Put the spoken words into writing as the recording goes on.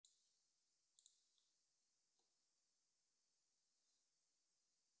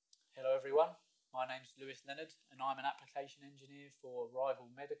everyone, my name's Lewis Lennard and I'm an application engineer for Rigel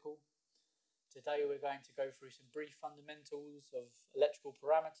Medical. Today we're going to go through some brief fundamentals of electrical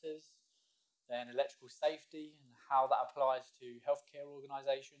parameters, then electrical safety and how that applies to healthcare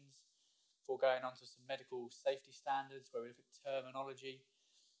organisations, before going on to some medical safety standards where we look at terminology,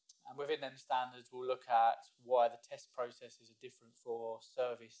 and within them standards we'll look at why the test processes are different for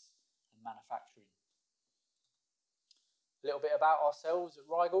service and manufacturing. A little bit about ourselves at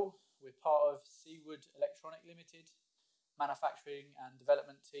Rigel. We're part of Seawood Electronic Limited, manufacturing and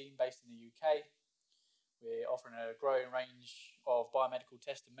development team based in the UK. We're offering a growing range of biomedical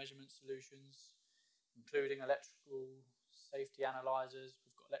test and measurement solutions, including electrical safety analyzers.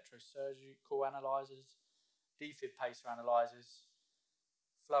 We've got electrosurgical analyzers, defib pacer analyzers,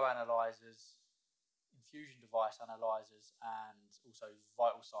 flow analyzers, infusion device analyzers, and also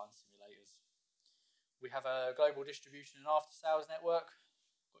vital signs simulators. We have a global distribution and after-sales network.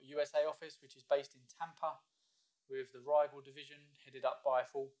 We've got a USA office which is based in Tampa, with the Rigel division headed up by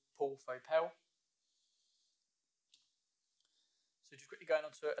Paul Fopel. So just quickly going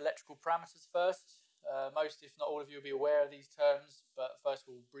on to electrical parameters first. Most, if not all of you, will be aware of these terms, but first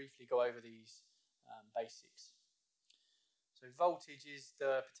we'll briefly go over these basics. So voltage is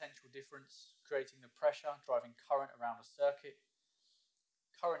the potential difference creating the pressure driving current around a circuit.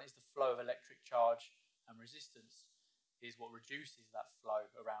 Current is the flow of electric charge, and resistance is what reduces that flow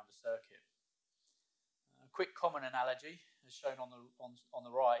around a circuit. A quick common analogy, as shown on the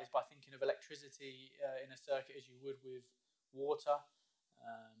right, is by thinking of electricity in a circuit as you would with water,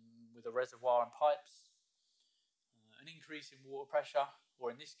 with a reservoir and pipes. An increase in water pressure, or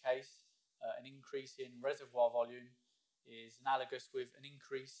in this case, an increase in reservoir volume, is analogous with an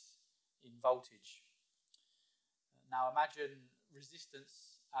increase in voltage. Now imagine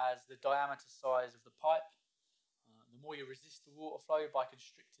resistance as the diameter size of the pipe. The more you resist the water flow by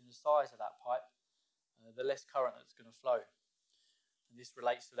constricting the size of that pipe, the less current that's going to flow. And this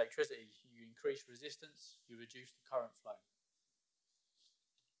relates to electricity. You increase resistance, you reduce the current flow.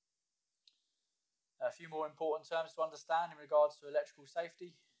 A few more important terms to understand in regards to electrical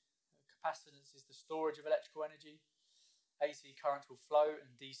safety. Capacitance is the storage of electrical energy. AC currents will flow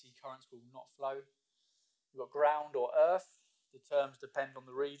and DC currents will not flow. You've got ground or earth. The terms depend on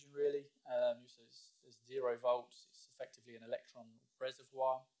the region really. So there's 0 volts, it's effectively an electron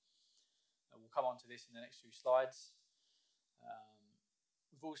reservoir. We'll come on to this in the next few slides.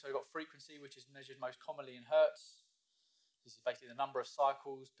 We've also got frequency, which is measured most commonly in hertz. This is basically the number of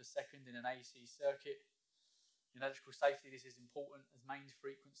cycles per second in an AC circuit. In electrical safety, this is important as mains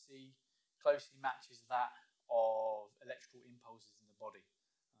frequency closely matches that of electrical impulses in the body,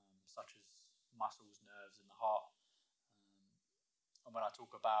 such as muscles, nerves, and the heart. And when I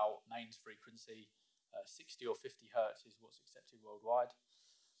talk about mains frequency, 60 or 50 hertz is what's accepted worldwide.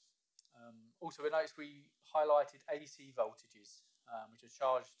 Also, we noticed we highlighted AC voltages, which are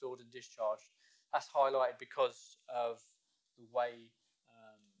charged, stored, and discharged. That's highlighted because of the way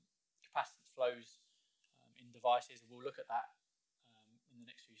capacitance flows in devices, and we'll look at that in the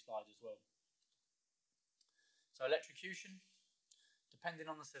next few slides as well. So electrocution, depending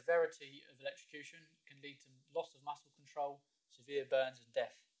on the severity of electrocution, can lead to loss of muscle control, severe burns and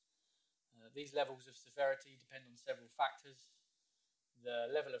death. These levels of severity depend on several factors.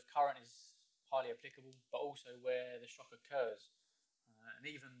 The level of current is highly applicable, but also where the shock occurs, and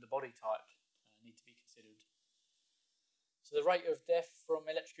even the body type need to be considered. So the rate of death from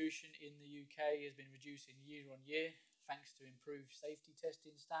electrocution in the UK has been reducing year on year thanks to improved safety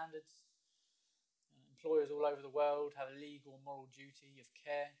testing standards. Employers all over the world have a legal and moral duty of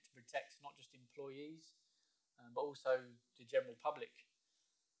care to protect not just employees, but also the general public.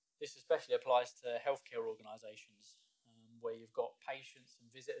 This especially applies to healthcare organisations, where you've got patients and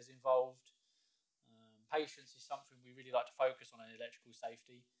visitors involved. Patients is something we really like to focus on in electrical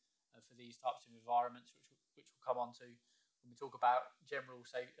safety for these types of environments, which we'll come on to. When we talk about general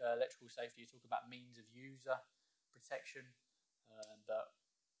electrical safety, you talk about means of user protection, but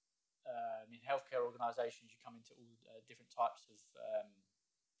in healthcare organisations, you come into all different types of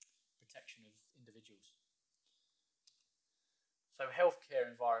protection of individuals. So healthcare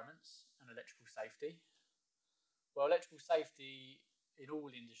environments and electrical safety. Well, electrical safety in all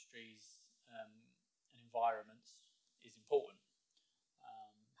industries and environments is important.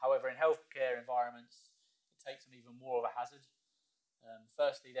 However, in healthcare environments, it takes on even more of a hazard.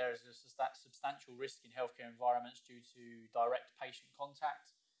 Firstly, there is a substantial risk in healthcare environments due to direct patient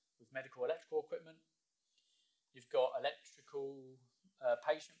contact with medical electrical equipment. You've got electrical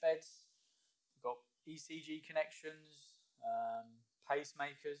patient beds, you've got ECG connections,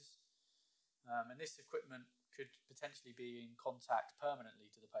 pacemakers, and this equipment could potentially be in contact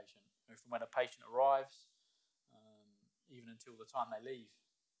permanently to the patient, from when a patient arrives, even until the time they leave.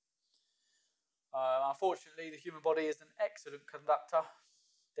 Unfortunately, the human body is an excellent conductor.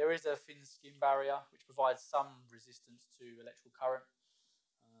 There is a thin skin barrier which provides some resistance to electrical current.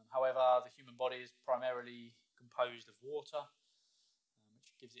 However, the human body is primarily composed of water,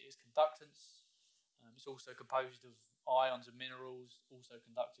 which gives it its conductance. It's also composed of ions and minerals, also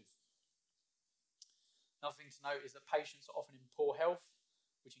conductive. Another thing to note is that patients are often in poor health,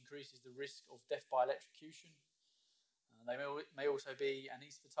 which increases the risk of death by electrocution. They may also be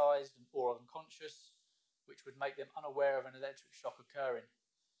anaesthetised or unconscious, which would make them unaware of an electric shock occurring.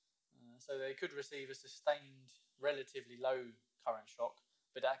 So they could receive a sustained, relatively low current shock,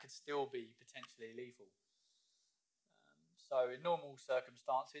 but that could still be potentially lethal. So in normal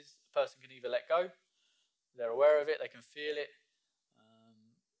circumstances, a person can either let go, they're aware of it, they can feel it,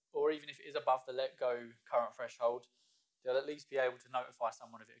 or even if it is above the let go current threshold, they'll at least be able to notify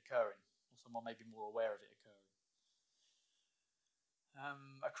someone of it occurring, or someone may be more aware of it occurring.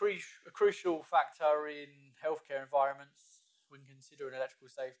 A crucial factor in healthcare environments when considering electrical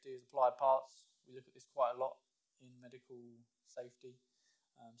safety is applied parts. We look at this quite a lot in medical safety.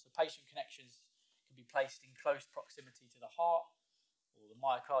 So patient connections can be placed in close proximity to the heart or the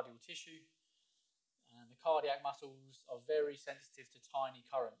myocardial tissue. And the cardiac muscles are very sensitive to tiny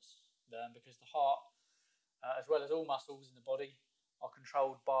currents because the heart, as well as all muscles in the body, are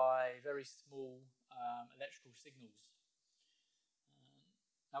controlled by very small electrical signals.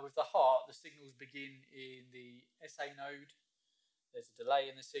 Now with the heart, the signals begin in the SA node. There's a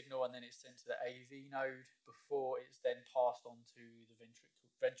delay in the signal and then it's sent to the AV node before it's then passed on to the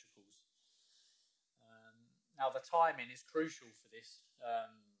ventricles. Now the timing is crucial for this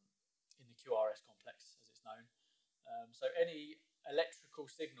in the QRS complex, as it's known. So any electrical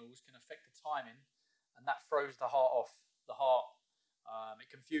signals can affect the timing, and that throws the heart off.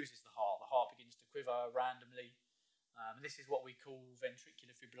 It confuses the heart. The heart begins to quiver randomly. And this is what we call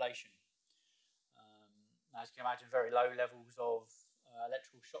ventricular fibrillation. Now, as you can imagine, very low levels of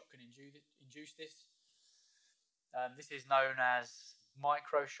electrical shock can induce this. This is known as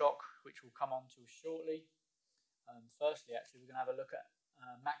microshock, which we'll come on to shortly. Firstly, actually, we're going to have a look at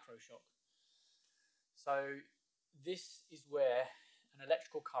macroshock. So this is where an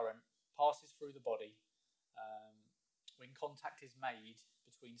electrical current passes through the body when contact is made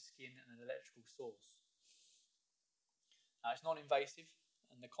between skin and an electrical source. Now, it's non-invasive,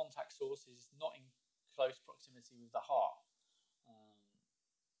 and the contact source is not in close proximity with the heart.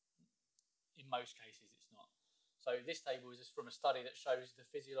 In most cases, it's not. So this table is from a study that shows the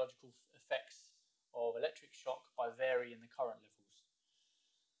physiological effects of electric shock by varying the current levels.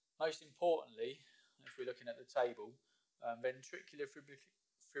 Most importantly, if we're looking at the table, ventricular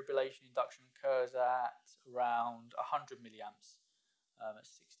fibrillation induction occurs at around 100 milliamps at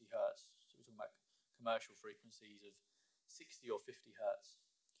 60 hertz. So we're talking about commercial frequencies of 60 or 50 hertz.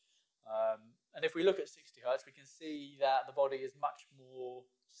 And if we look at 60 hertz, we can see that the body is much more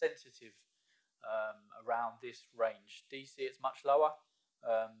sensitive around this range. DC, it's much lower.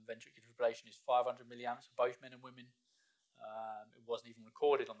 Ventricular fibrillation is 500 milliamps for both men and women. It wasn't even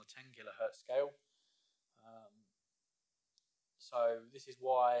recorded on the 10 kilohertz scale. So this is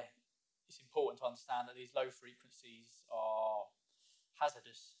why it's important to understand that these low frequencies are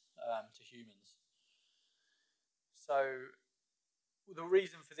hazardous to humans. So the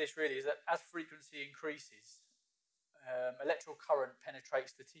reason for this really is that as frequency increases, electrical current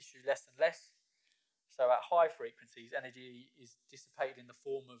penetrates the tissue less and less. So at high frequencies, energy is dissipated in the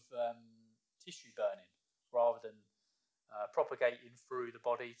form of tissue burning rather than propagating through the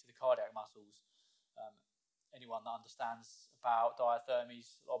body to the cardiac muscles. Anyone that understands about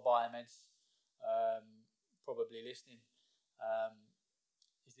diathermies or biomeds, probably listening,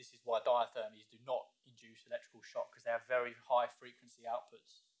 this is why diathermies do not induce electrical shock, because they have very high frequency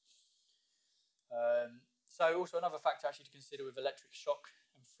outputs. So also another factor actually to consider with electric shock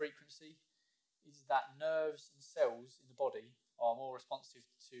and frequency is that nerves and cells in the body are more responsive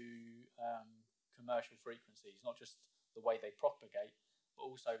to commercial frequencies, not just the way they propagate, but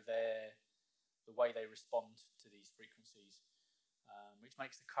also the way they respond to these frequencies, which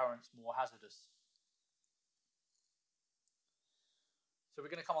makes the currents more hazardous. So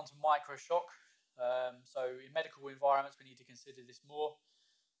we're going to come on to microshock. So in medical environments, we need to consider this more.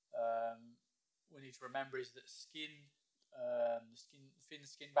 We need to remember is that thin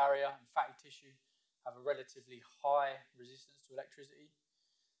skin barrier and fatty tissue have a relatively high resistance to electricity.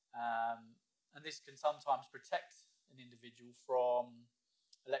 And this can sometimes protect an individual from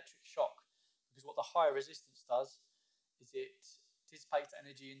electric shock, because what the high resistance does is it dissipates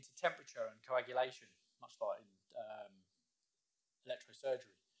energy into temperature and coagulation, much like in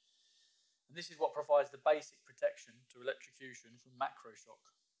electrosurgery. And this is what provides the basic protection to electrocution from macroshock.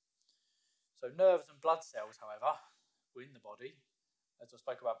 So nerves and blood cells, however, within the body, as I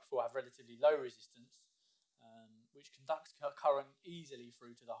spoke about before, have relatively low resistance, which conducts current easily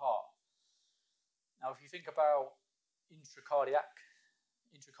through to the heart. Now, if you think about intracardiac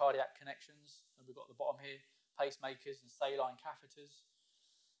connections, and we've got at the bottom here, pacemakers and saline catheters,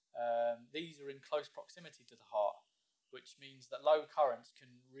 these are in close proximity to the heart, which means that low currents can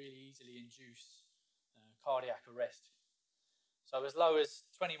really easily induce cardiac arrest. So as low as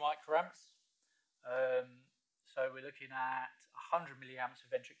 20 microamps, so we're looking at 100 milliamps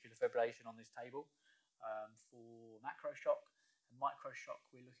of ventricular fibrillation on this table for macroshock, and microshock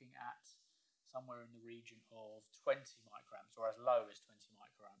we're looking at somewhere in the region of 20 microamps, or as low as 20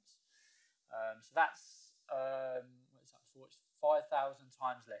 microamps. So that's what is that for? It's 5,000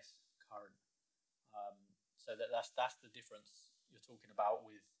 times less current. So that's the difference you're talking about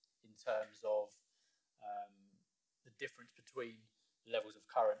with in terms of the difference between levels of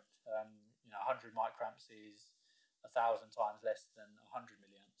current. 100 microamps is 1,000 times less than 100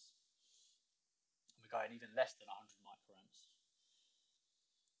 milliamps. And we're going even less than 100 microamps.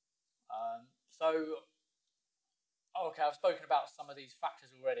 Okay, I've spoken about some of these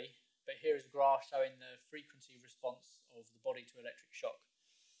factors already, but here is a graph showing the frequency response of the body to electric shock.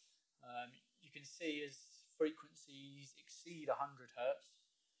 You can see as frequencies exceed 100 Hertz,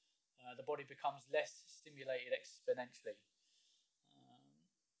 the body becomes less stimulated exponentially.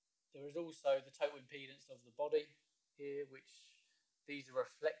 There is also the total impedance of the body here, which these are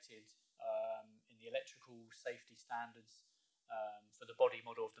reflected in the electrical safety standards for the body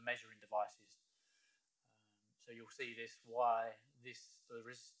model of the measuring devices. So you'll see why the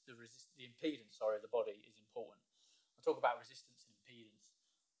impedance of the body is important. I'll talk about resistance and impedance.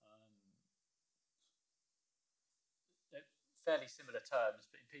 They're fairly similar terms,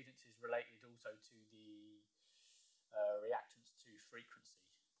 but impedance is related also to the reactance to frequency,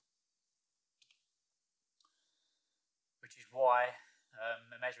 which is why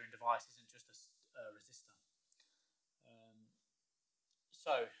a measuring device isn't just a resistor.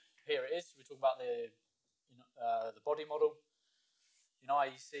 So here it is. We're talking about the body model. In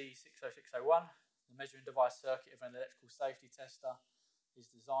IEC 60601, the measuring device circuit of an electrical safety tester is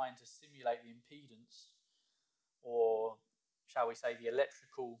designed to simulate the impedance, or shall we say the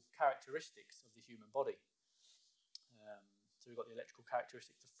electrical characteristics of the human body. So we've got the electrical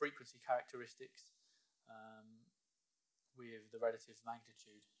characteristics, the frequency characteristics, with the relative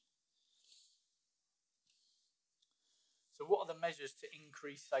magnitude. So what are the measures to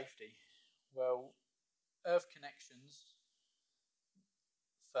increase safety? Well, earth connections,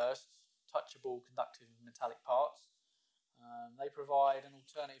 first, touchable conductive metallic parts. They provide an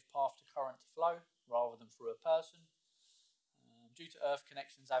alternative path to current to flow rather than through a person, due to earth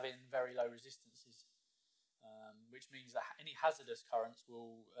connections having very low resistances, which means that any hazardous currents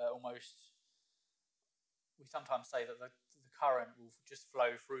will we sometimes say that the current will just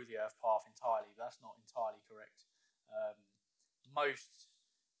flow through the earth path entirely, but that's not entirely correct. Most,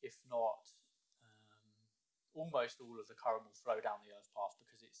 if not almost all of the current will flow down the earth path,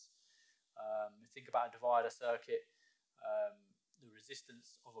 because it's, think about a divider circuit, the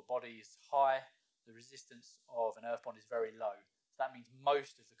resistance of a body is high, the resistance of an earth bond is very low. So that means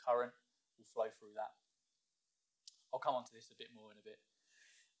most of the current will flow through that. I'll come on to this a bit more in a bit.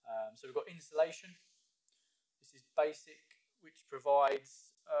 So we've got insulation. This is basic, which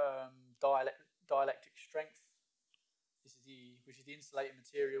provides dielectric strength. Which is the insulating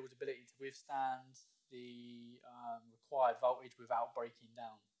material's ability to withstand the required voltage without breaking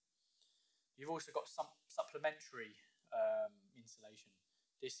down. You've also got some supplementary insulation.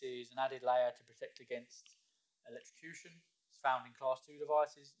 This is an added layer to protect against electrocution. It's found in class 2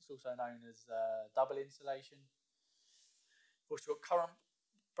 devices. It's also known as double insulation. We've also got current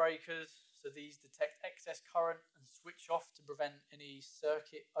breakers. So these detect excess current and switch off to prevent any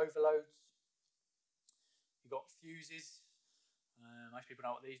circuit overloads. You've got fuses. Most people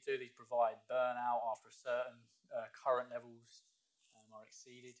know what these do. These provide burnout after a certain current levels are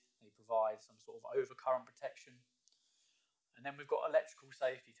exceeded. They provide some sort of overcurrent protection. And then we've got electrical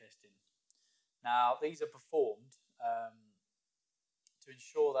safety testing. Now, these are performed to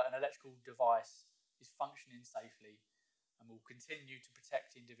ensure that an electrical device is functioning safely and will continue to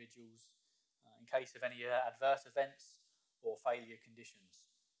protect individuals in case of any adverse events or failure conditions.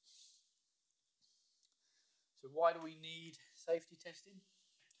 So why do we need safety testing?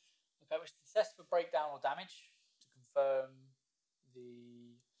 Okay, it's to test for breakdown or damage, to confirm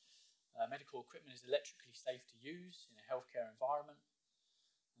the medical equipment is electrically safe to use in a healthcare environment.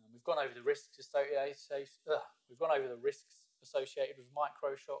 We've We've gone over the risks associated with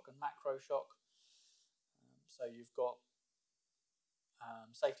microshock and macroshock. So you've got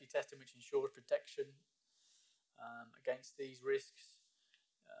safety testing, which ensures protection against these risks.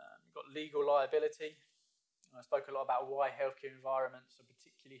 You've got legal liability. I spoke a lot about why healthcare environments are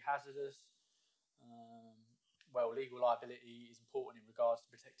particularly hazardous. Well, legal liability is important in regards to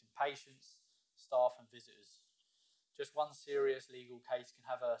protecting patients, staff and visitors. Just one serious legal case can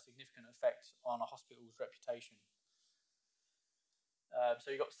have a significant effect on a hospital's reputation.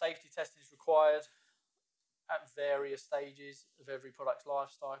 So you've got safety testing is required at various stages of every product's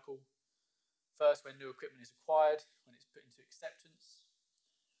life cycle. First, when new equipment is acquired, when it's put into acceptance,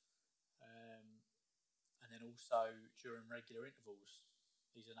 and then also during regular intervals.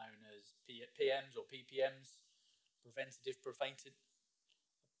 These are known as PMs or PPMs,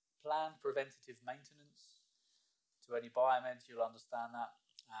 planned preventative maintenance. To any biomeds, you'll understand that.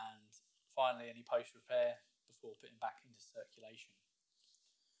 And finally, any post-repair before putting back into circulation.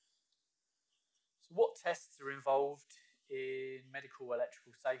 So what tests are involved in medical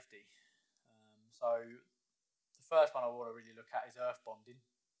electrical safety? So the first one I want to really look at is earth bonding.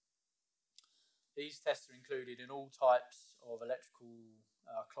 These tests are included in all types of electrical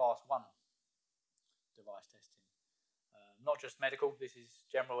class 1 device testing. Not just medical, this is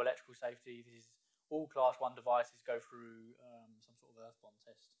general electrical safety. This is all class 1 devices go through some sort of earth bond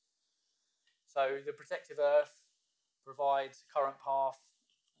test. So the protective earth provides current path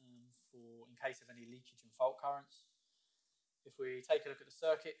in case of any leakage and fault currents. If we take a look at the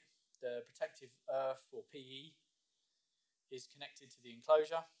circuit, the protective earth or PE is connected to the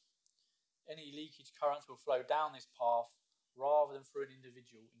enclosure. Any leakage currents will flow down this path rather than through an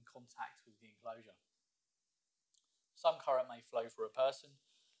individual in contact with the enclosure. Some current may flow through a person,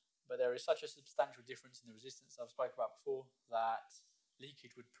 but there is such a substantial difference in the resistance I've spoken about before that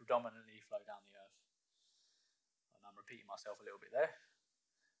leakage would predominantly flow down the earth. And I'm repeating myself a little bit there.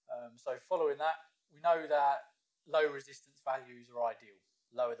 So following that, we know that low resistance values are ideal.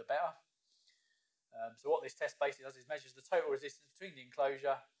 Lower the better. So what this test basically does is measures the total resistance between the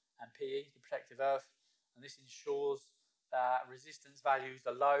enclosure and PE, the protective earth, and this ensures that resistance values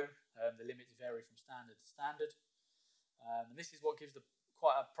are low. The limits vary from standard to standard. And this is what gives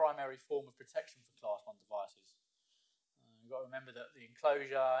quite a primary form of protection for class 1 devices. You've got to remember that the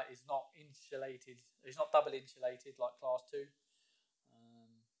enclosure is not insulated, it's not double insulated like class 2.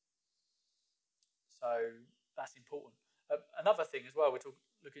 So that's important. Another thing as well, we're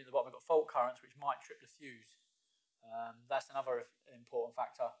looking at the bottom, we've got fault currents which might trip the fuse. That's another important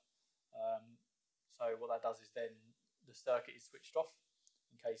factor. So what that does is then the circuit is switched off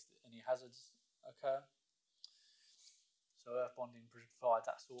in case any hazards occur. So earth bonding provides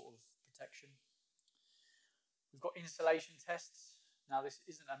that sort of protection. We've got insulation tests. Now this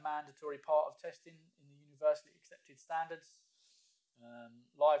isn't a mandatory part of testing in the universally accepted standards.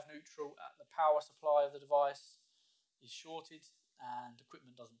 Live neutral at the power supply of the device is shorted and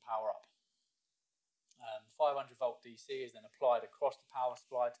equipment doesn't power up. 500 volt DC is then applied across the power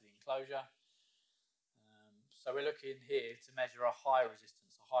supply to the enclosure. So we're looking here to measure a high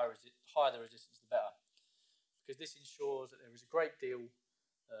resistance. The higher the resistance, the better, because this ensures that there is a great deal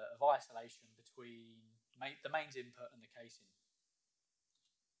of isolation between the mains input and the casing.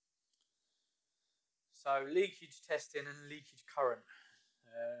 So leakage testing and leakage current.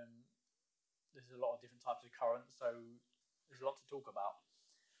 There's a lot of different types of current, so there's a lot to talk about.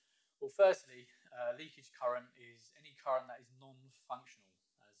 Well, firstly, leakage current is any current that is non-functional,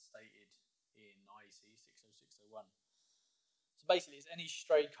 as stated in IEC 60601. So basically, it's any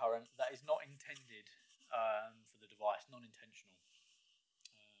stray current that is not intended for the device, non-intentional.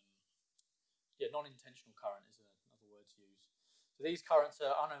 Non-intentional current is another word to use. So these currents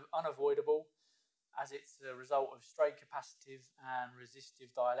are unavoidable, as it's a result of stray capacitive and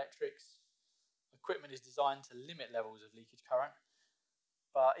resistive dielectrics. Equipment is designed to limit levels of leakage current,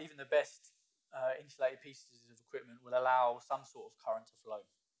 but even the best insulated pieces of equipment will allow some sort of current to flow.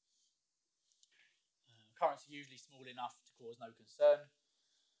 Currents are usually small enough to cause no concern,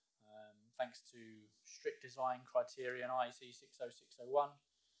 thanks to strict design criteria in IEC 60601.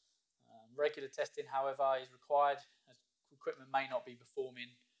 Regular testing, however, is required, as equipment may not be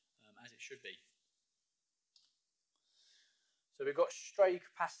performing as it should be. So we've got stray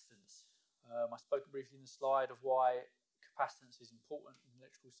capacitance. I spoke briefly in the slide of why capacitance is important in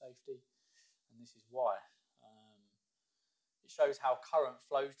electrical safety, and this is why. It shows how current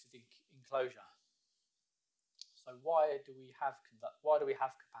flows to the enclosure. So why do we have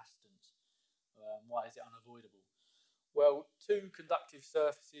capacitance? Why is it unavoidable? Well, two conductive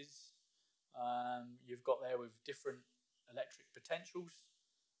surfaces you've got there with different electric potentials.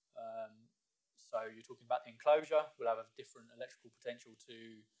 So you're talking about the enclosure, will have a different electrical potential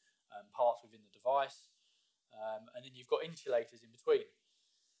to parts within the device. And then you've got insulators in between,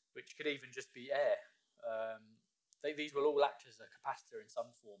 which could even just be air. These will all act as a capacitor in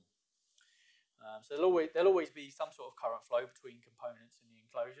some form. So there'll always be some sort of current flow between components in the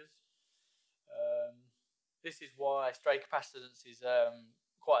enclosures. This is why stray capacitance is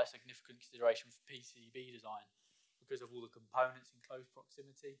quite a significant consideration for PCB design, because of all the components in close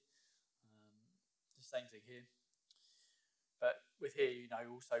proximity. The same thing here. But with here, you know,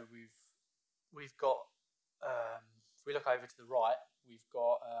 also we've got, if we look over to the right, we've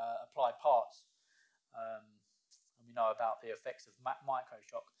got applied parts, and we know about the effects of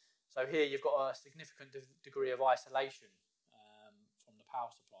microshock. So here you've got a significant degree of isolation from the power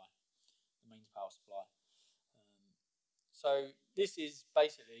supply, the mains power supply. So this is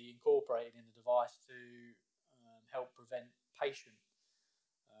basically incorporated in the device to help prevent patient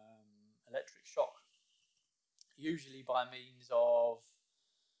electric shock, usually by means of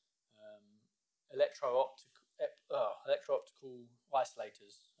electro-optical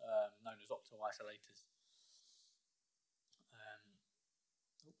isolators, known as opto-isolators.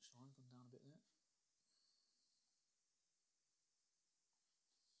 Oops, sorry, I've gone down a bit there.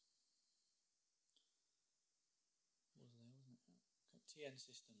 Wasn't it? Okay, TN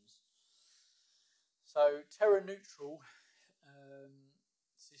systems. So terra-neutral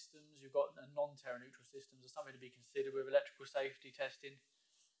systems, you've got non-terra-neutral systems, are something to be considered with electrical safety testing,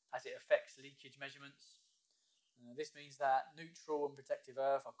 as it affects leakage measurements. This means that neutral and protective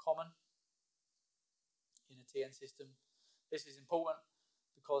earth are common in a TN system. This is important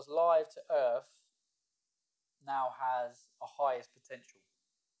because live to earth now has a highest potential,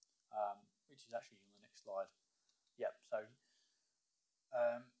 which is actually on the next slide. Yep, so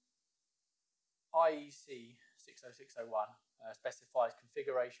IEC 60601 specifies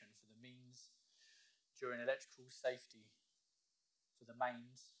configuration for the means during electrical safety for the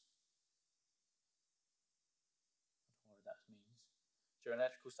mains. I don't know what that means. During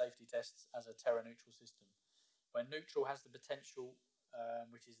electrical safety tests as a terra-neutral system, when neutral has the potential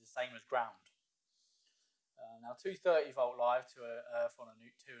which is the same as ground. Now 230 volt live to earth on a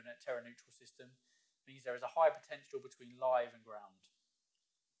terra-neutral system means there is a high potential between live and ground.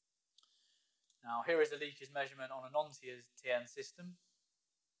 Now here is a leakage measurement on a non-TN system,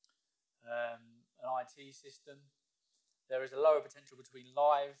 an IT system. There is a lower potential between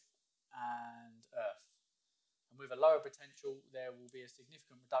live and earth. And with a lower potential, there will be a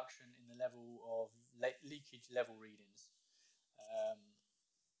significant reduction in the level of leakage level readings.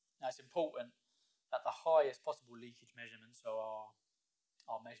 Now it's important that the highest possible leakage measurements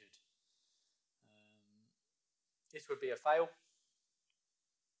are measured. This would be a fail,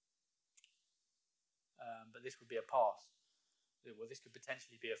 but this would be a pass. Well, this could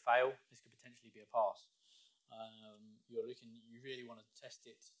potentially be a fail. This could potentially be a pass. You really want to test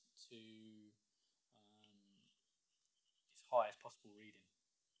it to its highest possible reading.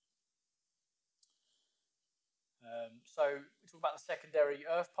 So we talk about the secondary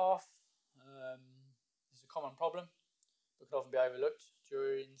earth path. This is a common problem, but can often be overlooked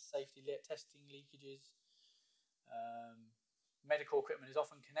during safety testing leakages. Medical equipment is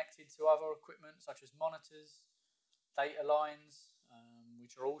often connected to other equipment such as monitors, data lines,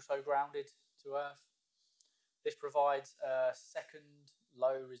 which are also grounded to earth. This provides a second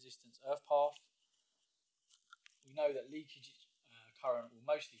low resistance earth path. We know that leakage current will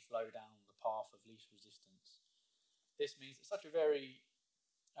mostly flow down the path of least resistance. This means that such a very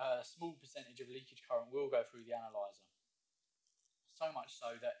small percentage of leakage current will go through the analyzer. So much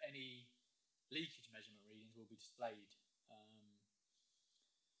so that any leakage measurement readings will be displayed.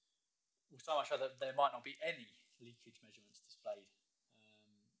 So much so that there might not be any leakage measurements displayed,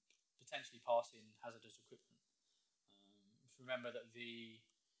 potentially passing hazardous equipment. If you remember that the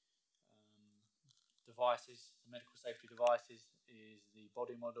devices, the medical safety devices, is the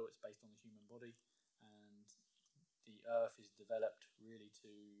body model. It's based on the human body, and the earth is developed really to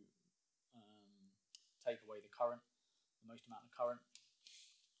take away the current, the most amount of current.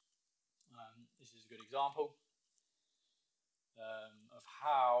 This is a good example of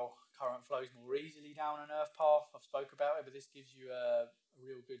how current flows more easily down an earth path. I've spoke about it, but this gives you a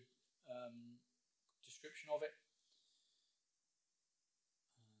real good description of it,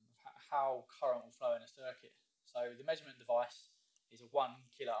 how current will flow in a circuit. So the measurement device is a 1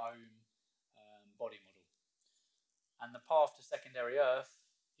 kilo ohm body model, and the path to secondary earth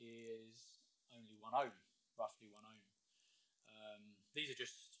is only 1 ohm, roughly 1 ohm. These are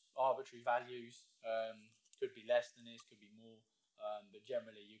just arbitrary values. Could be less than this, could be more, but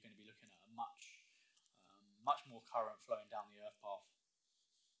generally you're going to be looking at a much more current flowing down the earth path.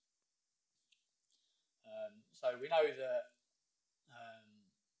 So we know that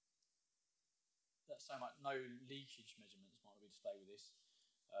no leakage measurements might be displayed with this,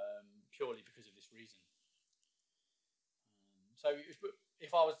 purely because of this reason. So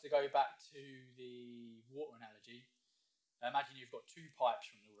if I was to go back to the water analogy, imagine you've got two pipes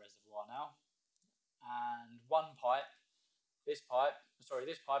from the reservoir now, and one pipe, this pipe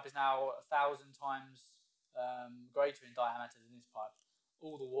is now 1,000 times greater in diameter than this pipe.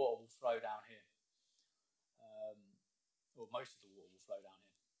 All the water will flow down here, or most of the water will flow down here.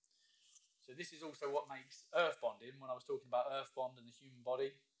 So this is also what makes earth bonding, when I was talking about earth bond and the human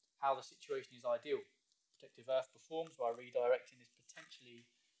body, how the situation is ideal. Protective earth performs by redirecting this potentially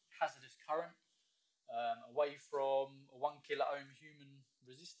hazardous current away from a 1 kilo ohm human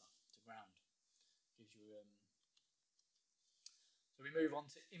resistor to ground. Gives you. So we move on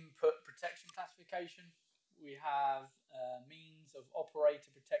to input protection classification. We have means of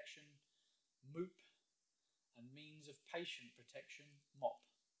operator protection, MOOP, and means of patient protection, MOPP.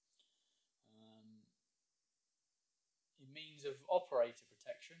 In means of operator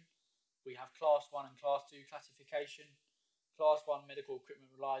protection, we have Class 1 and Class 2 classification. Class 1 medical equipment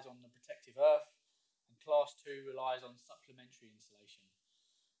relies on the protective earth, and Class 2 relies on supplementary insulation.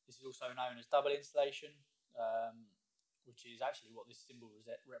 This is also known as double insulation, which is actually what this symbol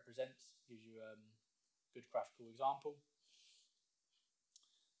represents. Gives you a good graphical example.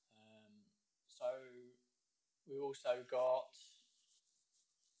 So we've also got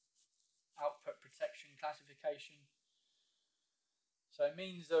output protection classification. So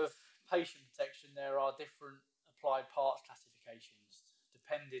means of patient protection, there are different applied parts classifications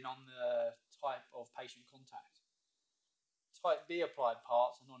depending on the type of patient contact. Type B applied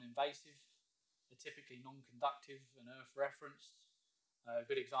parts are non-invasive. They're typically non-conductive and earth referenced. A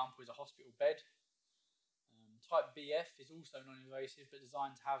good example is a hospital bed. Type BF is also non-invasive but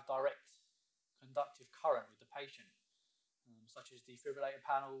designed to have direct conductive current with the patient, such as defibrillator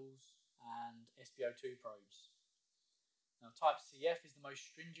panels and SpO2 probes. Now, type CF is the most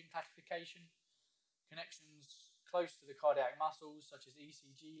stringent classification. Connections close to the cardiac muscles, such as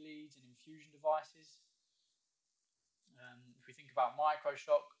ECG leads and infusion devices. If we think about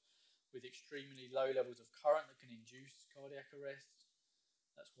microshock, with extremely low levels of current that can induce cardiac arrest,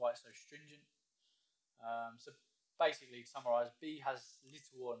 that's why it's so stringent. So basically, to summarise, B has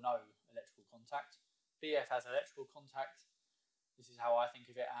little or no electrical contact. BF has electrical contact. This is how I think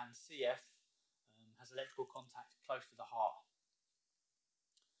of it, and CF has electrical contact close to the heart.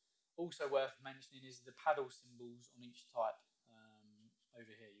 Also worth mentioning is the paddle symbols on each type. Over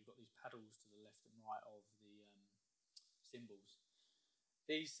here, you've got these paddles to the left and right of the symbols.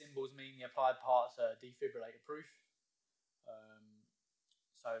 These symbols mean the applied parts are defibrillator proof.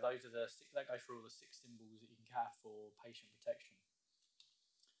 So those are that goes through all the 6 symbols that you can have for patient protection.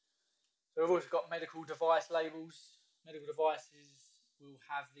 So we've also got medical device labels. Medical devices will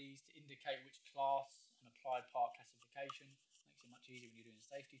have these to indicate which class and applied part classification. Makes it much easier when you're doing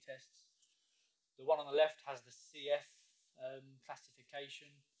safety tests. The one on the left has the CF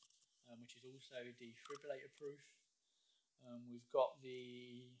classification, which is also defibrillator proof. We've got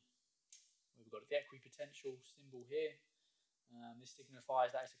the equipotential symbol here. This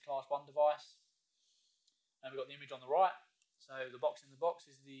signifies that it's a Class 1 device. And we've got the image on the right. So the box in the box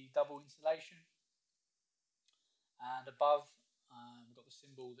is the double insulation. And above, we've got the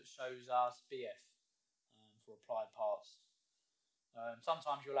symbol that shows us BF for applied parts.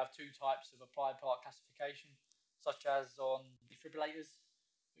 Sometimes you'll have 2 types of applied part classification, such as on defibrillators,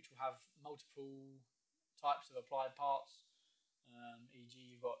 which will have multiple types of applied parts. E.g.,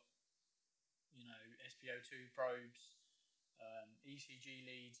 you've got SpO2 probes, ECG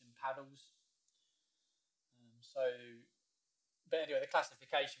leads, and paddles. But anyway, the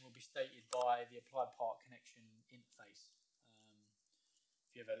classification will be stated by the applied part connection interface.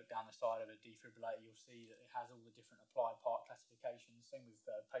 If you ever look down the side of a defibrillator, you'll see that it has all the different applied part classifications. Same with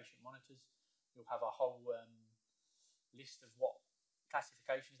patient monitors. You'll have a whole list of what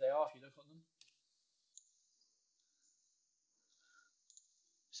classifications they are if you look at them.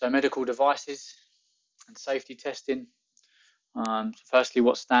 So medical devices and safety testing. So firstly,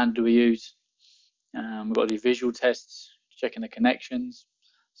 what standard do we use? We've got the visual tests, checking the connections,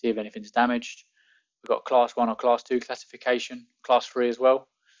 see if anything's damaged. We've got Class 1 or Class 2 classification, Class 3 as well.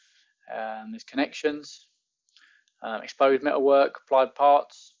 There's connections, exposed metalwork, applied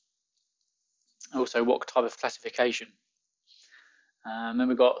parts, also what type of classification. Then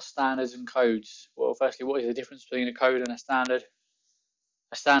we've got standards and codes. Well, firstly, what is the difference between a code and a standard?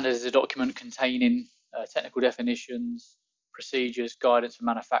 A standard is a document containing technical definitions, procedures, guidance for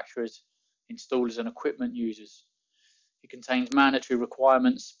manufacturers, installers and equipment users. It contains mandatory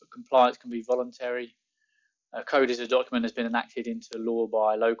requirements, but compliance can be voluntary. A code is a document that's been enacted into law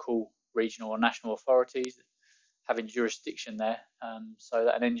by local, regional or national authorities having jurisdiction there, so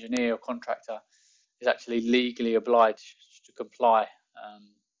that an engineer or contractor is actually legally obliged to comply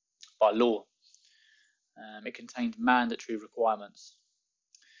by law. It contains mandatory requirements.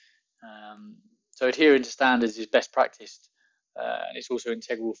 So adhering to standards is best practice, and it's also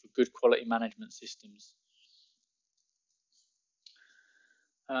integral for good quality management systems.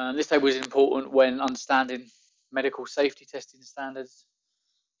 This table is important when understanding medical safety testing standards.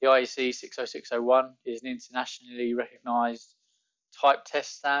 The IEC 60601 is an internationally recognised type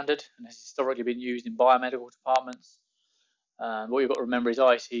test standard and has historically been used in biomedical departments. What you've got to remember is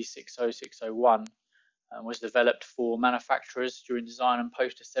IEC 60601 was developed for manufacturers during design and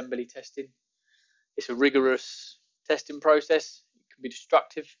post-assembly testing. It's a rigorous testing process. It can be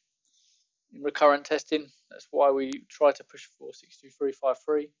destructive in recurrent testing. That's why we try to push for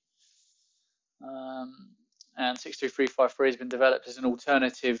 62353. And 62353 has been developed as an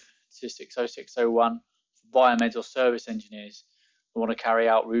alternative to 60601 for biomeds or service engineers who want to carry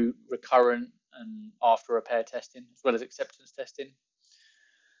out recurrent and after repair testing, as well as acceptance testing.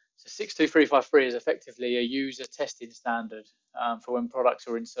 So 62353 is effectively a user testing standard for when products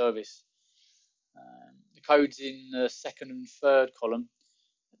are in service. The codes in the second and third column,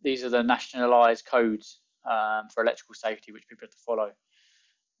 these are the nationalised codes for electrical safety, which people have to follow.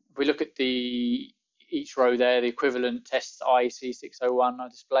 If we look at each row there, the equivalent tests IEC 601 are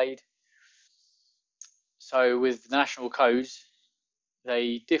displayed. So with the national codes,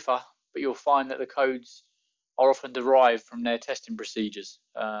 they differ, but you'll find that the codes are often derived from their testing procedures.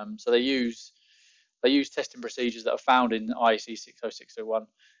 So they use testing procedures that are found in IEC 60601,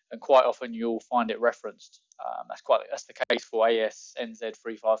 and quite often you'll find it referenced. That's the case for AS NZ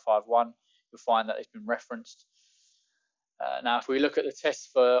 3551. You'll find that it's been referenced. Now, if we look at the tests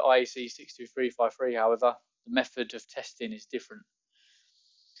for IEC 62353, however, the method of testing is different.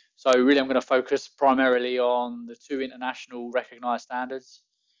 So really I'm going to focus primarily on the two international recognised standards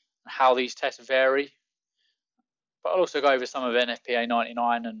and how these tests vary. But I'll also go over some of NFPA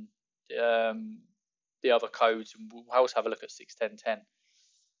 99 and the other codes, and we'll also have a look at 61010.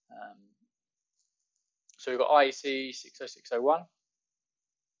 So we've got IEC 60601.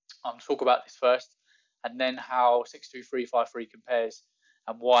 I'll talk about this first, and then how 62353 compares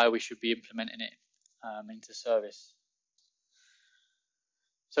and why we should be implementing it into service.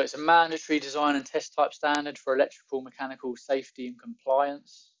 So it's a mandatory design and test type standard for electrical, mechanical safety and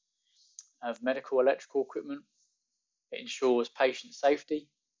compliance of medical electrical equipment. It ensures patient safety.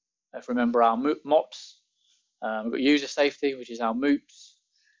 Remember our MOPPs. We've got user safety, which is our MOOPs,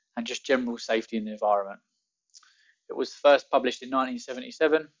 and just general safety in the environment. It was first published in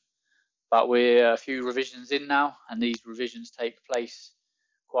 1977, but we're a few revisions in now, and these revisions take place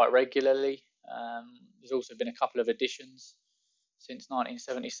quite regularly. There's also been a couple of additions since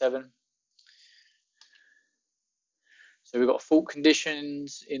 1977. So we've got fault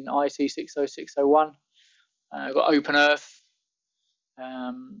conditions in IEC 60601. We've got open earth,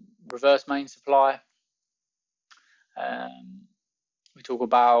 reverse main supply. We talk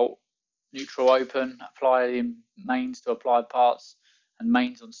about neutral open, apply in mains to applied parts, and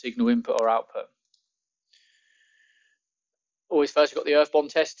mains on signal input or output. Always first we've got the earth bond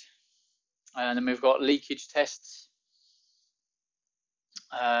test, and then we've got leakage tests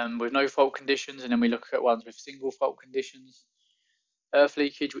with no fault conditions, and then we look at ones with single fault conditions. Earth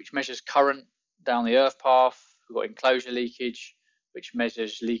leakage, which measures current down the earth path. We've got enclosure leakage, which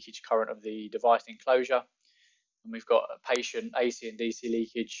measures leakage current of the device enclosure. And we've got a patient AC and DC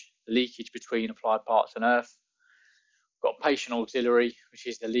leakage, the leakage between applied parts and earth. We've got patient auxiliary, which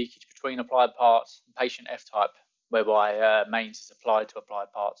is the leakage between applied parts, and patient F-type, whereby mains is applied to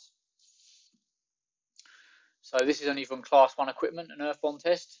applied parts. So this is only from class 1 equipment, an earth bond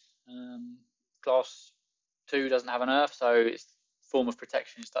test. Class 2 doesn't have an earth, so its form of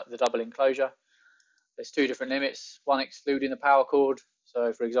protection is the double enclosure. There's two different limits, one excluding the power cord.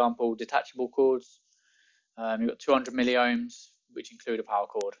 So for example, detachable cords. You've got 200 milliohms, which include a power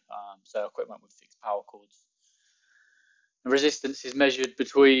cord, so equipment with fixed power cords. The resistance is measured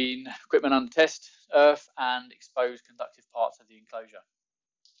between equipment under test, earth, and exposed conductive parts of the enclosure.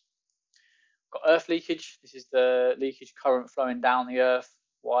 Got earth leakage. This is the leakage current flowing down the earth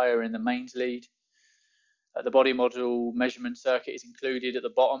wire in the mains lead. The body model measurement circuit is included at the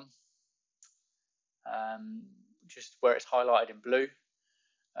bottom, just where it's highlighted in blue.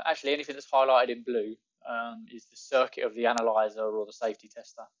 Actually, anything that's highlighted in blue is the circuit of the analyzer or the safety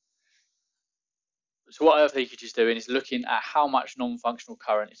tester. So what earth leakage is doing is looking at how much non-functional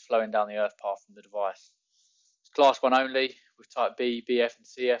current is flowing down the earth path from the device. It's class 1 only with type B, BF and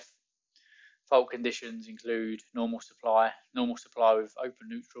CF. Fault conditions include normal supply with open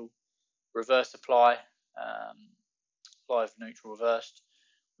neutral, reverse supply, supply of neutral reversed.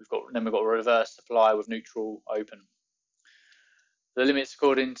 We've got reverse supply with neutral open. The limits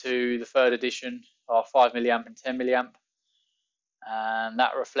according to the third edition are 5 milliamp and 10 milliamp, and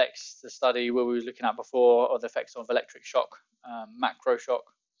that reflects the study where we were looking at before of the effects of electric shock, macro shock.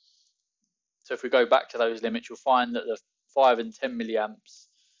 So if we go back to those limits, you'll find that the 5 and 10 milliamps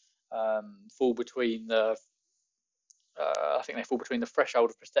fall between the I think they fall between the threshold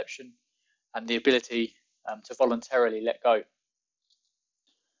of perception and the ability to voluntarily let go.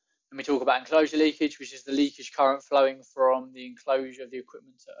 Then we talk about enclosure leakage, which is the leakage current flowing from the enclosure of the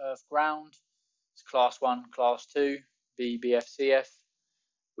equipment to earth ground. It's class 1, class 2, B, BF, CF.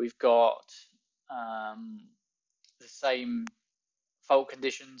 We've got the same fault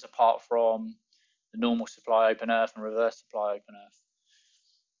conditions apart from the normal supply open earth and reverse supply open earth.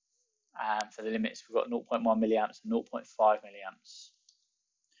 And for the limits, we've got 0.1 milliamps and 0.5 milliamps.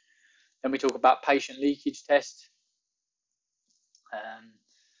 Then we talk about patient leakage test.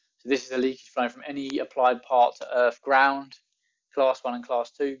 So this is a leakage flowing from any applied part to earth ground, class 1 and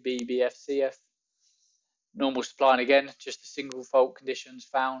class 2, B, BF, CF. Normal supply, and again, just the single fault conditions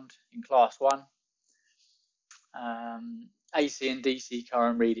found in class 1. AC and DC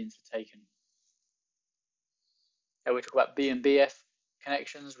current readings are taken. Then we talk about B and BF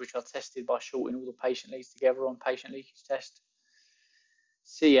connections, which are tested by shorting all the patient leads together on patient leakage test.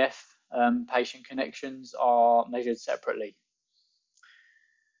 CF patient connections are measured separately.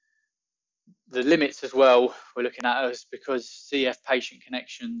 The limits as well we're looking at is because CF patient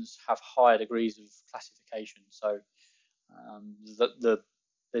connections have higher degrees of classification. So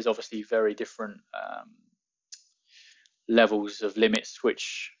there's obviously very different levels of limits,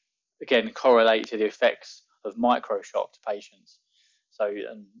 which again correlate to the effects of microshock to patients. So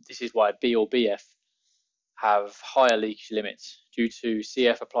this is why B or BF have higher leakage limits due to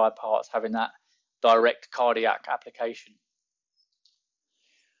CF applied parts having that direct cardiac application.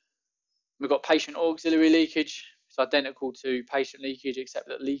 We've got patient auxiliary leakage. It's identical to patient leakage, except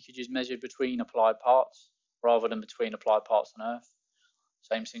that leakage is measured between applied parts rather than between applied parts on earth.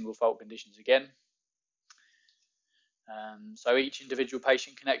 Same single fault conditions again. So each individual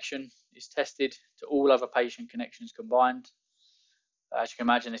patient connection is tested to all other patient connections combined. As you can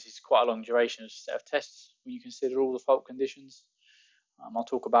imagine, this is quite a long duration of set of tests when you consider all the fault conditions. I'll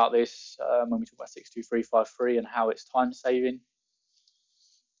talk about this when we talk about 62353 and how it's time saving.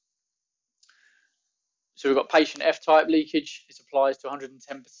 So we've got patient F-type leakage. This applies to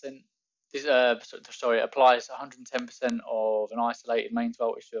 110%. It applies 110% of an isolated mains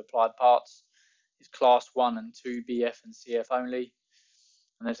voltage to applied parts. It's class 1 and 2 BF and CF only.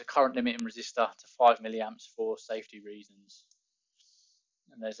 And there's a current limiting resistor to 5 milliamps for safety reasons.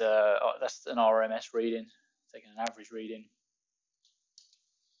 And that's an RMS reading, taking an average reading.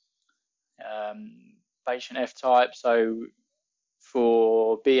 Patient F-type. So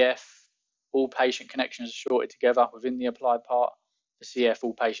for BF, all patient connections are shorted together within the applied part. For CF,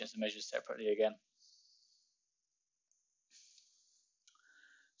 all patients are measured separately again.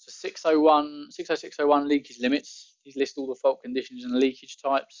 So 60601 leakage limits. These list all the fault conditions and leakage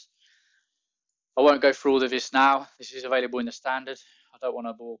types. I won't go through all of this now. This is available in the standard. I don't want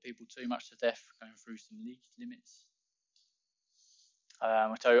to bore people too much to death going through some leakage limits.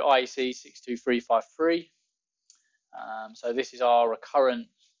 So IEC 62353. So this is our recurrent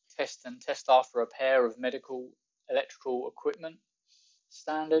test and test after repair of medical electrical equipment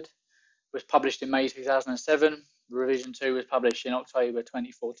standard. It was published in May 2007. Revision 2 was published in October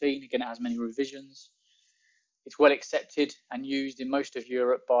 2014. Again, it has many revisions. It's well accepted and used in most of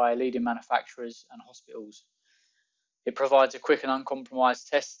Europe by leading manufacturers and hospitals. It provides a quick and uncompromised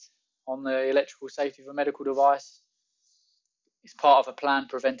test on the electrical safety of a medical device. It's part of a planned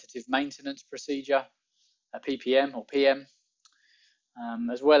preventative maintenance procedure, a PPM or PM,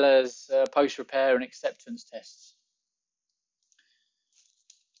 as well as post-repair and acceptance tests.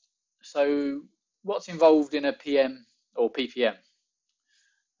 So what's involved in a PM or PPM?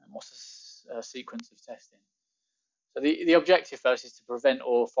 And what's a sequence of testing? So the objective first is to prevent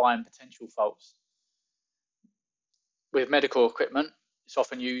or find potential faults. With medical equipment, it's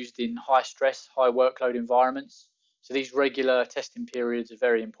often used in high stress, high workload environments. So these regular testing periods are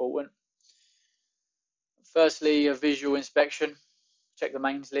very important. Firstly, a visual inspection. Check the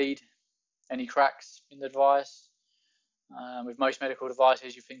mains lead, any cracks in the device. With most medical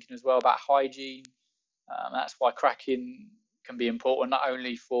devices, you're thinking as well about hygiene. That's why cracking can be important, not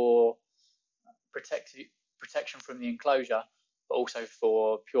only for protection from the enclosure, but also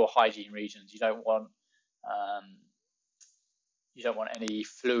for pure hygiene reasons. You don't want any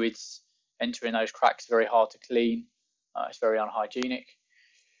fluids entering those cracks is very hard to clean. It's very unhygienic.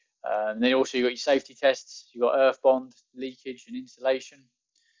 Then also you've got your safety tests. You've got earth bond, leakage and insulation.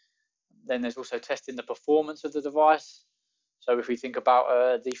 Then there's also testing the performance of the device. So if we think about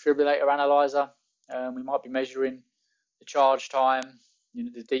a defibrillator analyzer, we might be measuring the charge time,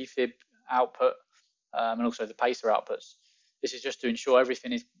 the defib output, and also the pacer outputs. This is just to ensure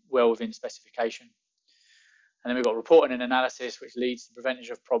everything is well within specification. And then we've got reporting and analysis, which leads to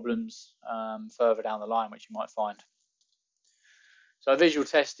prevention of problems further down the line, which you might find. So visual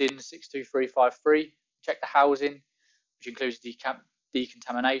testing 62353, check the housing, which includes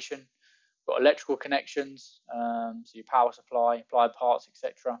decontamination. We've got electrical connections, so your power supply, applied parts,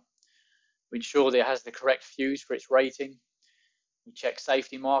 etc. We ensure that it has the correct fuse for its rating. We check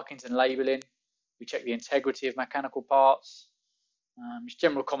safety markings and labelling. We check the integrity of mechanical parts. It's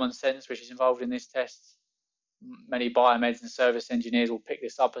general common sense which is involved in this test. Many biomeds and service engineers will pick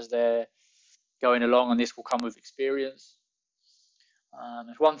this up as they're going along, and this will come with experience.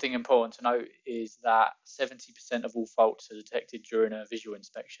 There's one thing important to note is that 70% of all faults are detected during a visual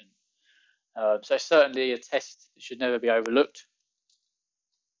inspection. So certainly a test that should never be overlooked.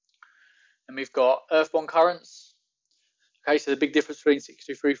 And we've got earth-bond currents. Okay, so the big difference between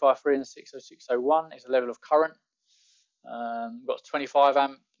 62353 and 60601 is the level of current. We've got 25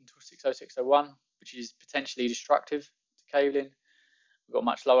 amp into 60601, which is potentially destructive to cabling. We've got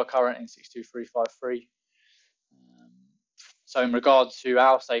much lower current in 62353. So in regards to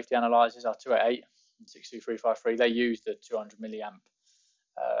our safety analyzers, our 288 and 62353, they use the 200 milliamp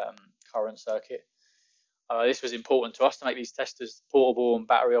current circuit. This was important to us to make these testers portable and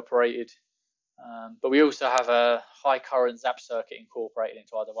battery operated. But we also have a high current ZAP circuit incorporated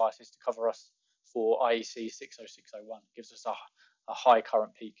into our devices to cover us for IEC 60601. It gives us a high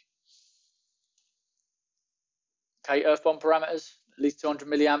current peak. Okay, earth bond parameters, at least 200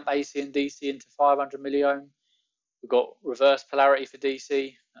 milliamp AC and DC into 500 milliohm. We've got reverse polarity for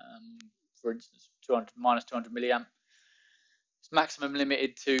DC, for instance, minus 200 milliamp. It's maximum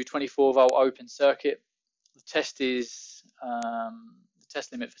limited to 24 volt open circuit. The test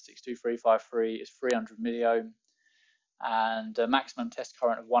limit for 62353 is 300 milliohm, and a maximum test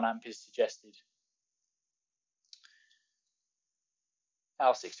current of 1 amp is suggested.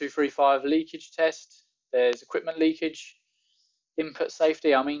 Our 6235 leakage test, there's equipment leakage, input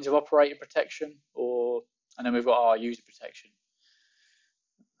safety, our means of operator protection, and then we've got our user protection.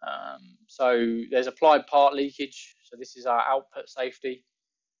 So there's applied part leakage, so this is our output safety,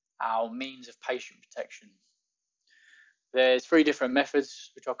 our means of patient protection. There's 3 different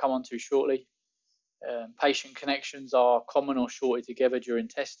methods, which I'll come on to shortly. Patient connections are common or shorted together during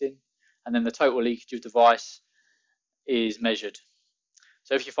testing, and then the total leakage of device is measured.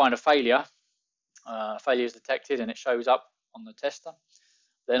 So if you find a failure is detected and it shows up on the tester,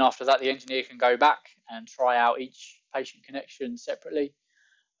 then after that the engineer can go back and try out each patient connection separately.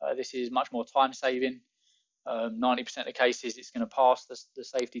 This is much more time saving. 90% of the cases it's going to pass the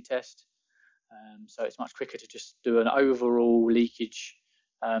safety test. So it's much quicker to just do an overall leakage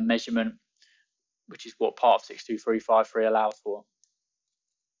measurement, which is what part of 62353 allows for.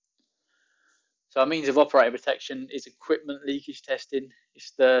 So our means of operator protection is equipment leakage testing.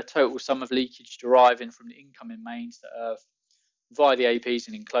 It's the total sum of leakage deriving from the incoming mains to earth via the APs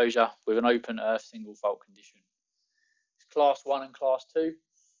and enclosure with an open earth single fault condition. It's class 1 and class 2,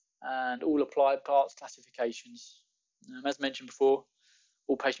 and all applied parts classifications. As mentioned before,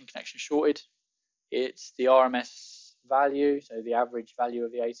 all patient connections shorted. It's the RMS value, so the average value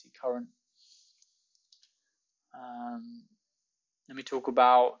of the AC current. Let me talk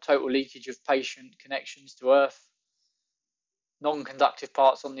about total leakage of patient connections to earth, non-conductive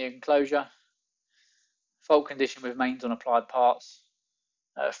parts on the enclosure, fault condition with mains on applied parts,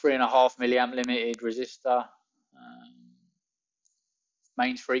 3.5 milliamp limited resistor,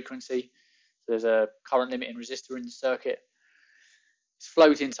 mains frequency. So there's a current limiting resistor in the circuit. It's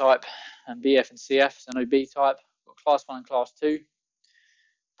floating type and BF and CF, so no B type. Got class 1 and class 2.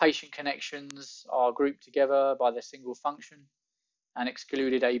 Patient connections are grouped together by their single function, and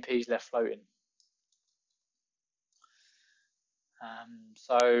excluded APs left floating.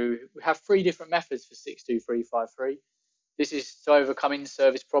 So we have 3 different methods for 62353. This is to overcome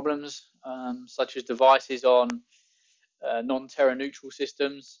in-service problems, such as devices on non-terra neutral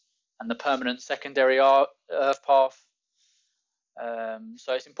systems and the permanent secondary earth path.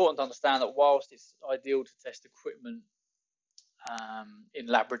 So it's important to understand that whilst it's ideal to test equipment in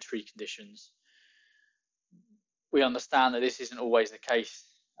laboratory conditions, we understand that this isn't always the case.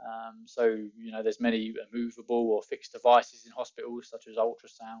 So, there's many movable or fixed devices in hospitals, such as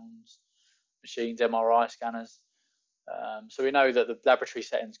ultrasounds, machines, MRI scanners. So we know that the laboratory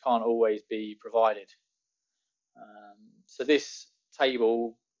settings can't always be provided. So this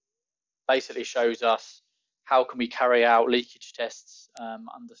table basically shows us how can we carry out leakage tests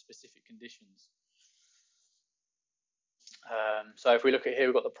under specific conditions. So if we look at here,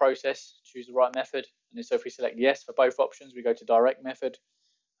 we've got the process, choose the right method, and so if we select yes for both options, we go to direct method.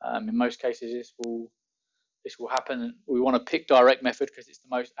 In most cases, this will happen. We want to pick direct method because it's the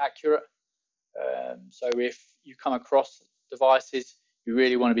most accurate. So if you come across devices, you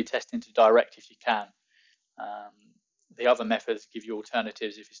really want to be testing to direct if you can. The other methods give you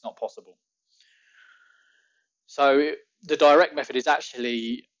alternatives if it's not possible. So the direct method is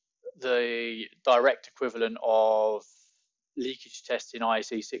actually the direct equivalent of leakage tests in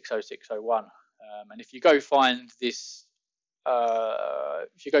IEC 60601. And if you go find this,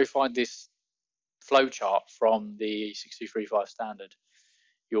 flow chart from the 6235 standard,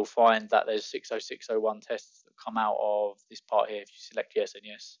 you'll find that there's 60601 tests that come out of this part here. If you select yes and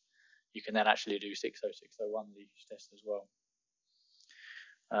yes, you can then actually do 60601 leakage test as well.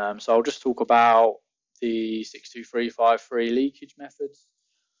 So I'll just talk about the 62353 leakage methods.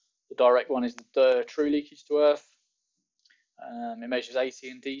 The direct one is the true leakage to earth. It measures AC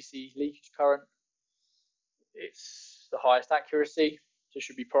and DC leakage current. It's the highest accuracy, so it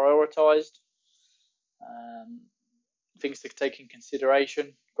should be prioritized. Things to take in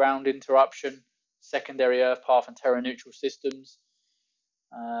consideration: ground interruption, secondary earth path and terra neutral systems.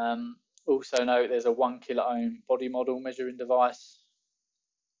 Also note there's a 1 kilo ohm body model measuring device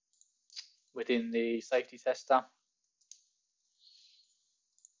within the safety tester.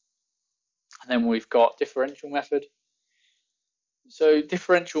 And then we've got differential method. So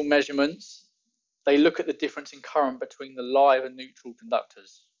differential measurements, they look at the difference in current between the live and neutral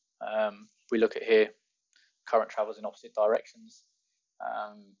conductors. We look at here, current travels in opposite directions.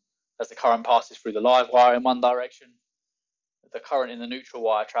 As the current passes through the live wire in one direction, the current in the neutral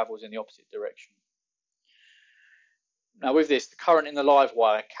wire travels in the opposite direction. Now with this, the current in the live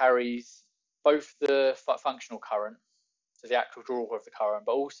wire carries both the functional current, so the actual draw of the current,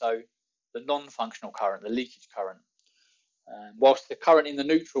 but also the non-functional current, the leakage current. Whilst the current in the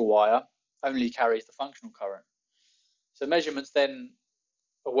neutral wire only carries the functional current. So measurements then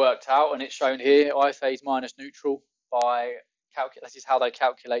are worked out, and it's shown here, I phase minus neutral by this is how they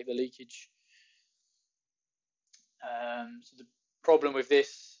calculate the leakage. So the problem with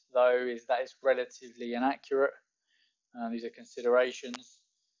this, though, is that it's relatively inaccurate. These are considerations,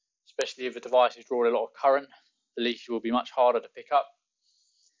 especially if the device is drawing a lot of current, the leakage will be much harder to pick up.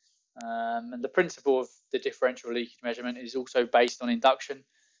 And the principle of the differential leakage measurement is also based on induction,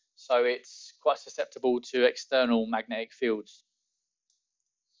 so it's quite susceptible to external magnetic fields.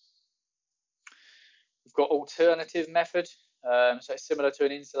 We've got alternative method, so it's similar to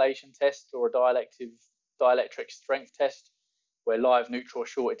an insulation test or a dielectric strength test, where live neutral are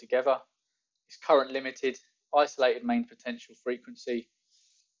shorted together. It's current limited, isolated main potential frequency.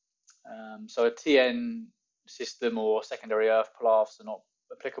 So a TN system or secondary earth paths are not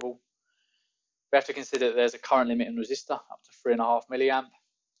applicable. We have to consider that there's a current limiting resistor up to 3.5 milliamp.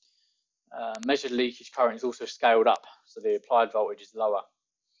 Measured leakage current is also scaled up, so the applied voltage is lower.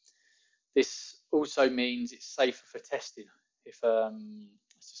 This also means it's safer for testing if a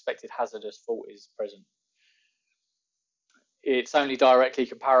suspected hazardous fault is present. It's only directly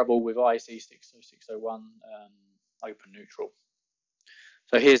comparable with IEC 60601 open neutral.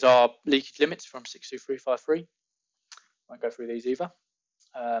 So here's our leakage limits from 62353. Won't go through these either.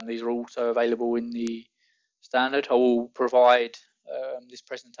 These are also available in the standard. I will provide this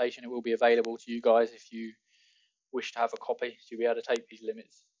presentation. It will be available to you guys if you wish to have a copy, so you'll be able to take these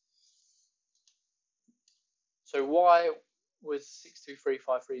limits. So why was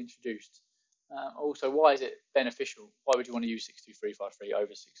 62353 introduced? Also, why is it beneficial? Why would you want to use 62353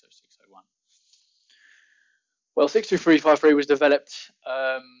 over 60601? Well, 62353 was developed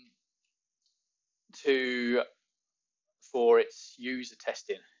for its user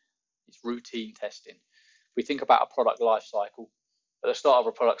testing, its routine testing. If we think about a product life cycle, at the start of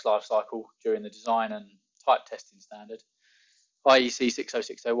a product's life cycle during the design and type testing standard, IEC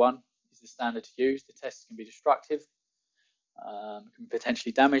 60601 is the standard to use. The tests can be destructive, can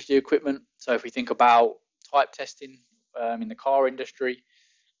potentially damage the equipment. So if we think about type testing in the car industry,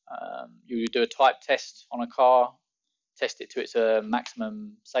 you do a type test on a car, test it to its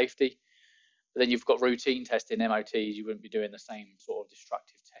maximum safety. But then you've got routine testing, MOTs, you wouldn't be doing the same sort of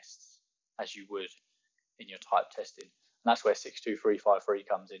destructive tests as you would in your type testing. And that's where 62353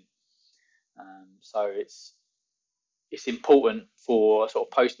 comes in. So it's important for a sort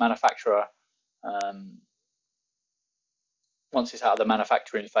of post-manufacturer, once it's out of the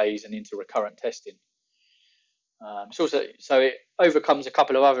manufacturing phase and into recurrent testing. It overcomes a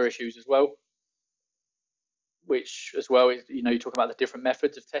couple of other issues as well, which as well is, you talk about the different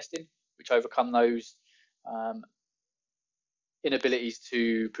methods of testing, which overcome those inabilities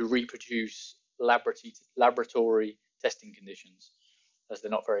to reproduce laboratory testing conditions, as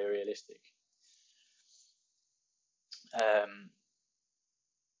they're not very realistic.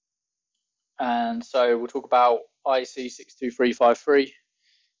 And so we'll talk about IEC 62353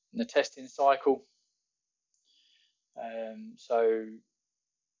 and the testing cycle. So it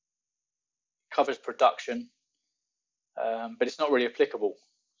covers production, but it's not really applicable.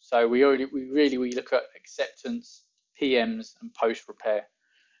 So we look at acceptance, PMs, and post repair.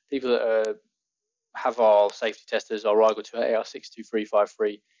 People that have our safety testers, our Rigel 288,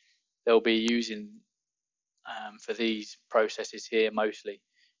 62353, they'll be using for these processes here mostly.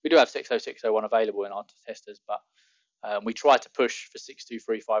 We do have 60601 available in our testers, but we try to push for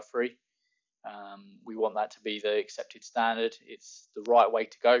 62353. We want that to be the accepted standard. It's the right way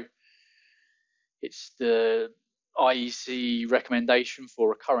to go. It's the IEC recommendation for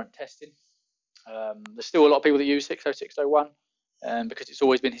recurrent testing. There's still a lot of people that use 60601 because it's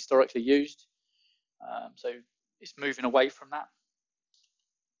always been historically used. So it's moving away from that.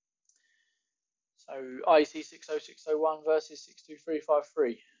 So IEC 60601 versus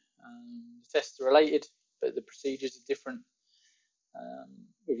 62353. The tests are related, but the procedures are different.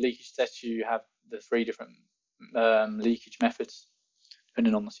 With leakage tests, you have the 3 different leakage methods,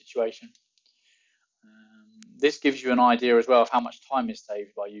 depending on the situation. This gives you an idea as well of how much time is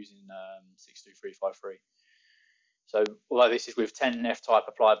saved by using 62353. So although this is with 10 F-type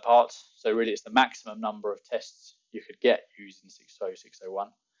applied parts, so really it's the maximum number of tests you could get using 60601.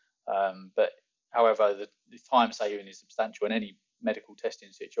 But however, the time saving is substantial in any medical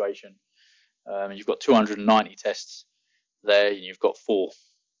testing situation. You've got 290 tests there, and you've got 4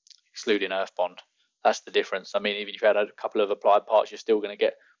 excluding earth bond. That's the difference. I mean, even if you had a couple of applied parts, you're still going to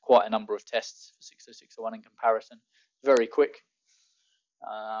get quite a number of tests for 60601 in comparison. Very quick.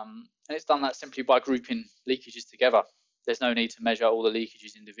 And it's done that simply by grouping leakages together. There's no need to measure all the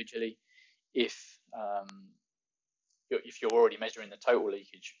leakages individually if you're already measuring the total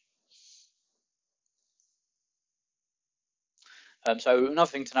leakage. So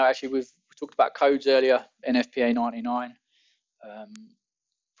another thing to note, actually, we talked about codes earlier, NFPA 99.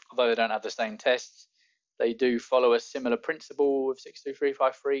 Although they don't have the same tests, they do follow a similar principle of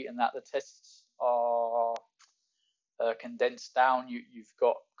 62353 in that the tests are condensed down. You've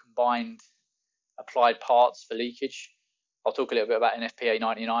got combined applied parts for leakage. I'll talk a little bit about NFPA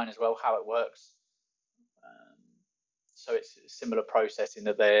 99 as well, how it works. So it's a similar process in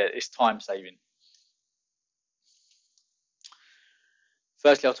that it's time saving.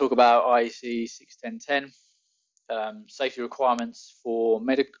 Firstly, I'll talk about IEC 61010, safety requirements for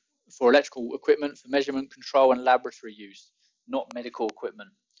electrical equipment for measurement, control, and laboratory use, not medical equipment.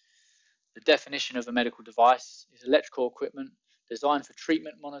 The definition of a medical device is electrical equipment designed for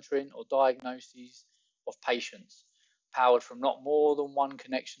treatment, monitoring, or diagnosis of patients, powered from not more than one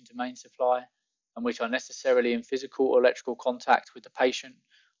connection to main supply, and which are necessarily in physical or electrical contact with the patient,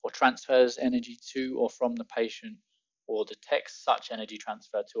 or transfers energy to or from the patient, or detects such energy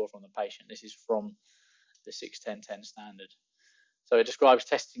transfer to or from the patient. This is from the 61010 standard. So it describes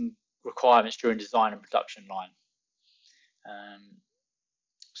testing requirements during design and production line.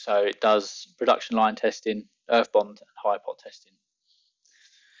 So it does production line testing, earth bond, and high pot testing.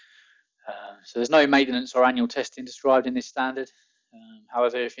 So there's no maintenance or annual testing described in this standard.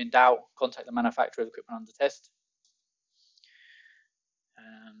 However, if in doubt, contact the manufacturer of the equipment under test.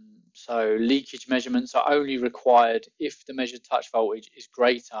 So leakage measurements are only required if the measured touch voltage is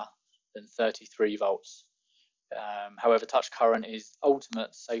greater than 33 volts. However, touch current is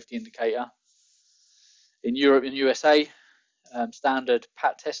ultimate safety indicator. In Europe and USA, standard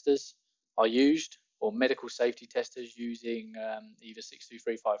PAT testers are used, or medical safety testers using either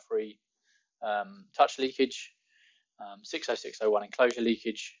 62353 touch leakage, 60601 enclosure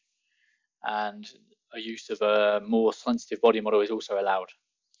leakage, and a use of a more sensitive body model is also allowed.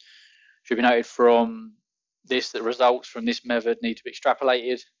 It should be noted from this that results from this method need to be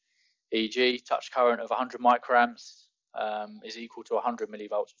extrapolated, e.g. touch current of 100 microamps is equal to 100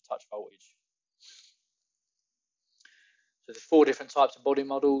 millivolts of touch voltage. So there's 4 different types of body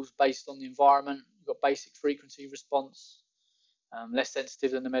models based on the environment. You've got basic frequency response, less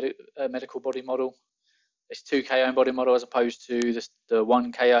sensitive than the medical body model. It's 2 k ohm body model as opposed to the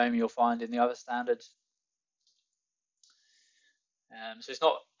 1 k ohm you'll find in the other standards. So it's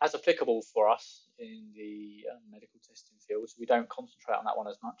not as applicable for us in the medical testing field, so we don't concentrate on that one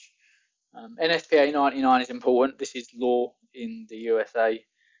as much. NFPA 99 is important. This is law in the USA.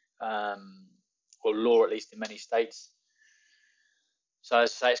 or law, at least in many states. So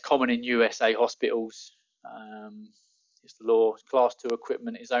as I say, it's common in USA hospitals. It's the law. Class 2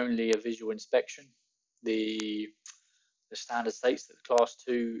 equipment is only a visual inspection. The standard states that Class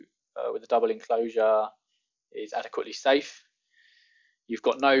 2 with a double enclosure is adequately safe. You've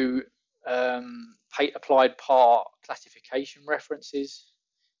got no applied part classification references.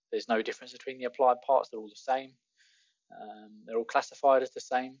 There's no difference between the applied parts. They're all the same. They're all classified as the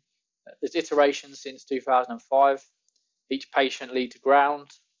same. There's iterations since 2005. Each patient lead to ground.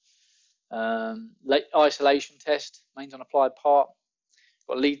 Isolation test, mains on applied part.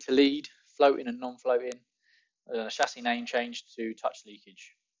 Got lead to lead, floating and non-floating. Chassis name change to touch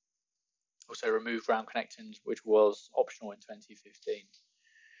leakage. Also remove ground connections, which was optional in 2015.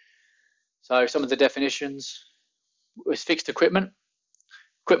 So some of the definitions was fixed equipment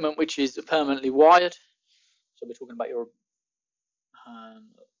which is permanently wired. So we're talking about your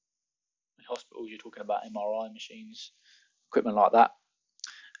in hospitals, you're talking about MRI machines, equipment like that.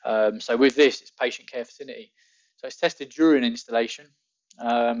 So with this, it's patient care facility. So it's tested during installation,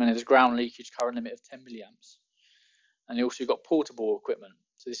 and there's ground leakage current limit of 10 milliamps. And you also got portable equipment.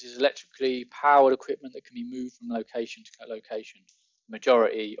 So this is electrically powered equipment that can be moved from location to location. The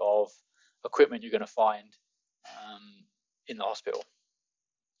majority of equipment you're going to find in the hospital.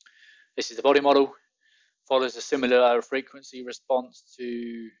 This is the body model. Follows a similar frequency response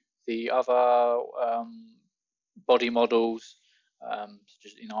to the other body models, such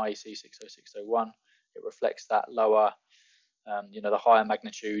as in IEC 60601. It reflects that lower, the higher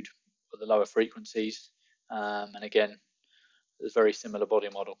magnitude or the lower frequencies. And again, there's a very similar body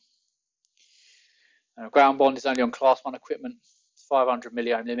model. Ground bond is only on Class 1 equipment, 500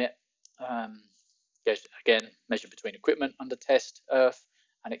 milliohm limit. Again, measured between equipment under test, earth,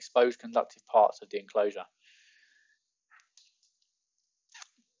 and exposed conductive parts of the enclosure.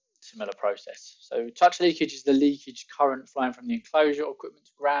 Similar process. So touch leakage is the leakage current flowing from the enclosure or equipment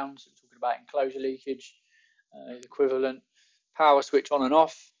to ground. So we're talking about enclosure leakage, equivalent. Power switch on and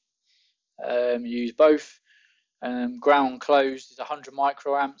off. Use both. Ground closed is 100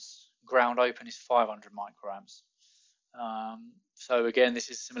 microamps. Ground open is 500 microamps. So again, this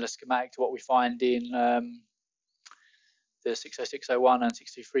is a similar schematic to what we find in the 60601 and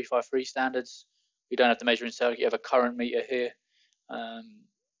 62353 standards. You don't have the measuring circuit, you have a current meter here.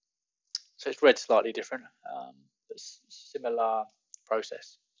 So it's read slightly different, but similar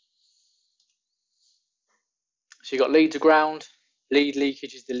process. So you've got lead to ground. Lead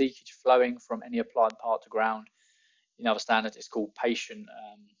leakage is the leakage flowing from any applied part to ground. In other standards, it's called patient,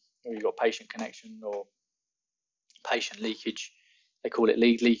 or you've got patient connection or patient leakage. They call it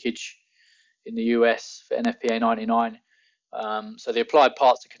lead leakage in the US for NFPA 99. So the applied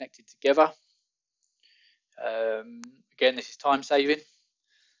parts are connected together. Again, this is time saving.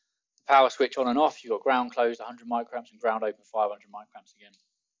 Power switch on and off, you've got ground closed 100 microamps and ground open 500 microamps again.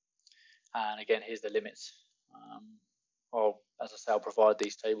 And again, here's the limits. As I say, I'll provide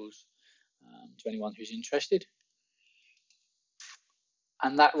these tables to anyone who's interested.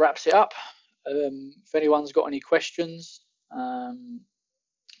 And that wraps it up. If anyone's got any questions,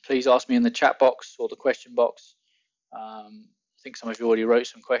 please ask me in the chat box or the question box. I think some of you already wrote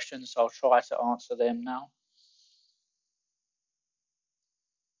some questions, so I'll try to answer them now.